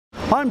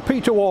I'm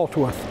Peter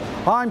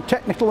Waterworth. I'm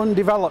Technical and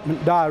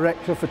Development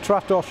Director for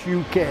Tratos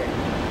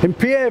UK. In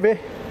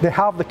Pieve they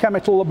have the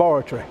chemical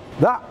laboratory.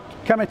 That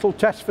chemical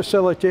test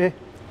facility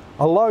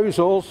allows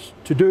us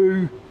to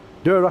do,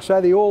 dare I say,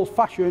 the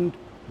old-fashioned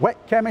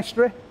wet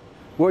chemistry,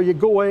 where you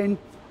go in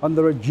and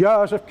there are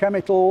jars of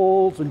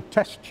chemicals and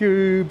test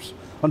tubes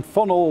and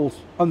funnels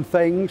and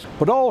things,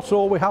 but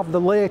also we have the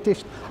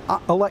latest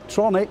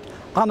electronic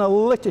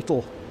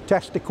analytical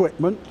test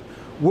equipment,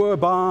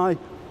 whereby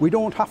we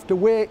don't have to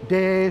wait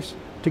days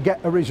to get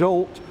a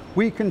result.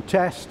 We can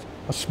test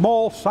a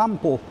small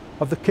sample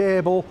of the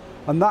cable,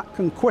 and that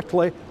can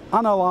quickly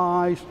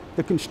analyse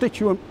the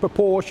constituent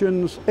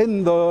proportions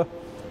in there.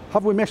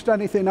 Have we missed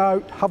anything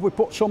out? Have we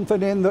put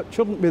something in that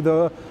shouldn't be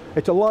there?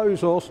 It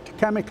allows us to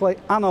chemically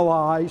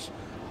analyse,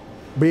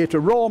 be it a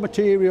raw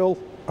material,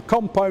 a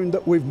compound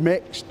that we've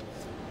mixed,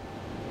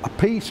 a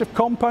piece of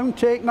compound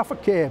taken off a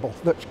cable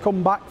that's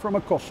come back from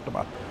a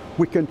customer.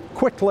 We can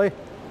quickly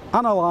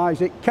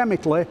analyse it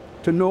chemically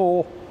to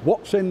know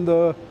what's in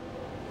there.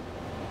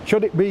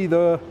 Should it be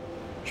there?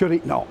 Should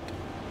it not?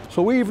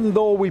 So even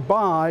though we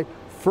buy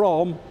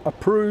from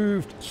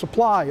approved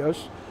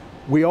suppliers,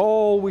 we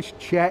always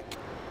check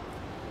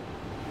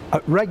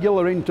at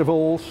regular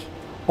intervals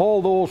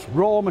all those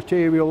raw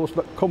materials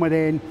that are coming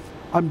in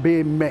and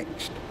being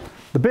mixed.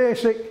 The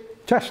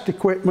basic test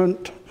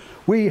equipment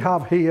we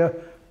have here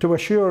to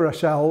assure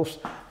ourselves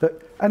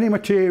that any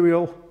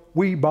material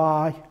we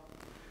buy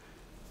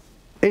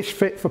is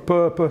fit for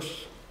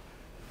purpose,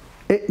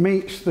 it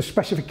meets the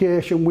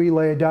specification we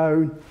lay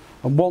down,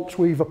 and once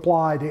we've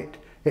applied it,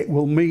 it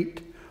will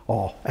meet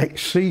or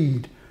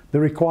exceed the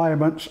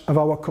requirements of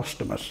our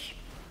customers.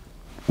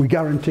 We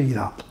guarantee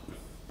that.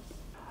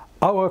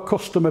 Our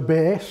customer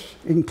base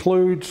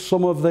includes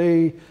some of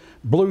the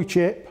blue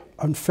chip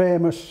and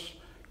famous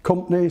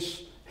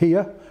companies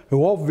here,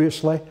 who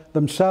obviously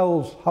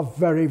themselves have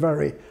very,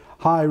 very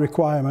high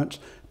requirements.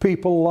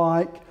 People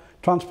like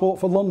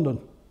Transport for London,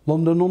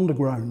 London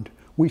Underground,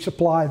 we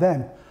supply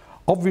them.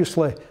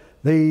 Obviously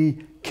the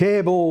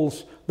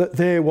cables that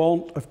they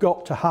want have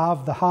got to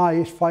have the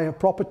highest fire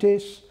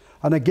properties,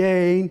 and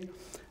again,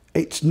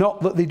 it's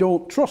not that they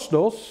don't trust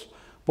us,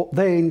 but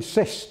they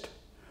insist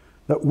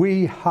that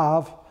we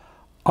have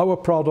our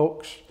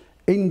products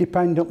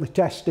independently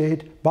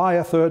tested by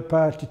a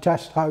third-party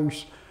test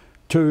house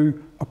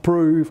to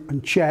approve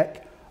and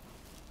check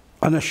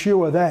and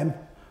assure them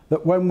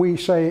that when we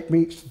say it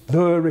meets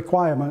their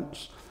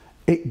requirements,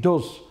 it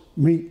does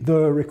meet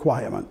their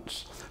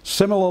requirements.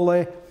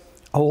 Similarly,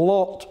 a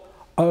lot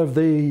of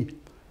the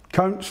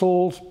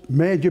councils,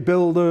 major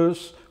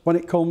builders, when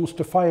it comes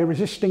to fire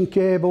resisting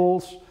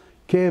cables,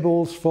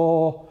 cables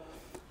for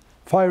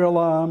fire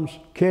alarms,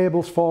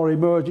 cables for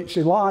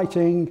emergency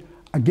lighting,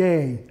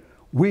 again,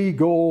 we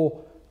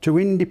go to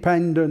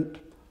independent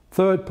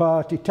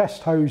third-party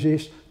test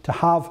houses to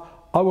have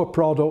our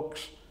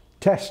products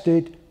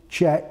tested,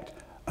 checked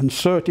and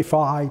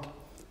certified,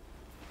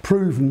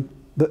 proven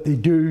that they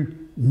do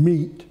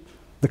meet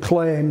the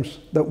claims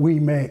that we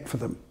make for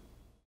them.